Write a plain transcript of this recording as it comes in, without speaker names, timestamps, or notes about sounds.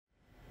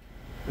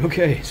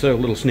Okay, so a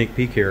little sneak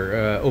peek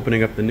here.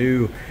 Opening up the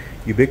new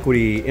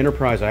Ubiquiti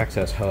Enterprise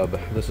Access Hub.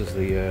 This is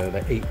the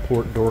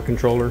 8-port door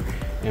controller,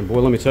 and boy,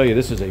 let me tell you,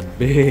 this is a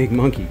big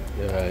monkey.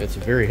 It's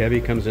very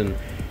heavy. Comes in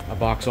a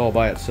box all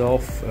by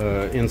itself,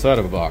 inside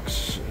of a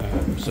box.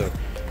 So,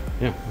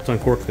 yeah, let's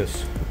uncork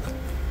this.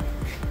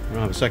 I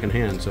don't have a second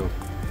hand, so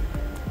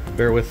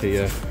bear with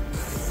the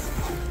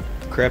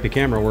crappy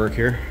camera work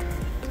here.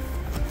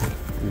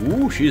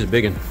 Ooh, she's a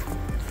big one.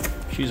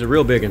 She's a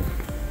real big one.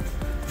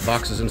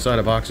 Boxes inside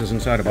of boxes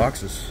inside of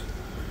boxes.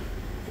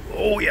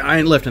 Oh yeah, I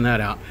ain't lifting that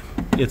out.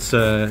 It's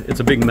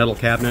a big metal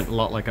cabinet, a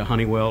lot like a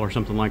Honeywell or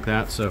something like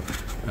that. So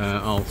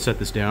I'll set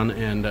this down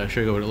and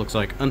show you what it looks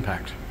like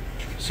unpacked.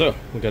 So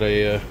we've got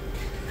a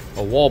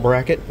wall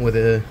bracket with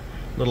a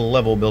little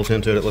level built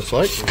into it. It looks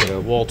like we've got a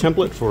wall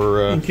template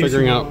for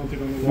figuring out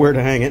where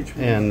to hang it,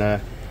 and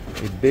a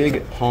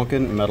big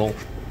honkin' metal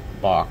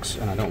box.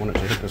 And I don't want it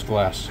to hit this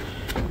glass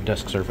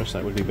desk surface.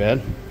 That would be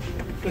bad.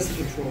 This is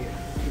a controller.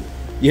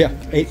 Yeah,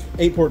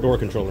 8-port door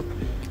controller.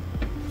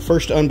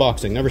 First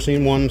unboxing, never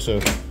seen one,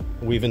 so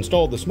we've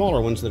installed the smaller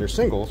ones that are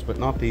singles, but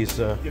not these,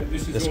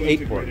 this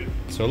 8-port.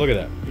 So look at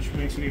that. Which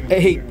makes it even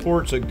 8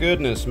 ports of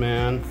goodness,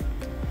 man.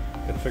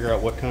 Gotta figure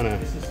out what kind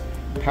of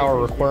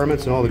power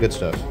requirements and all the good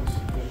stuff.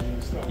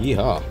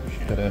 Yeehaw.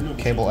 Got a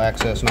cable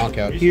access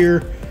knockout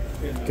here.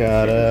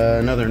 Got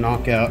another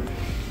knockout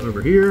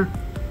over here.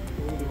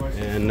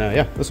 And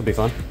yeah, this will be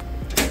fun.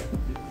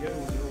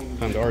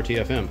 Time to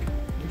RTFM.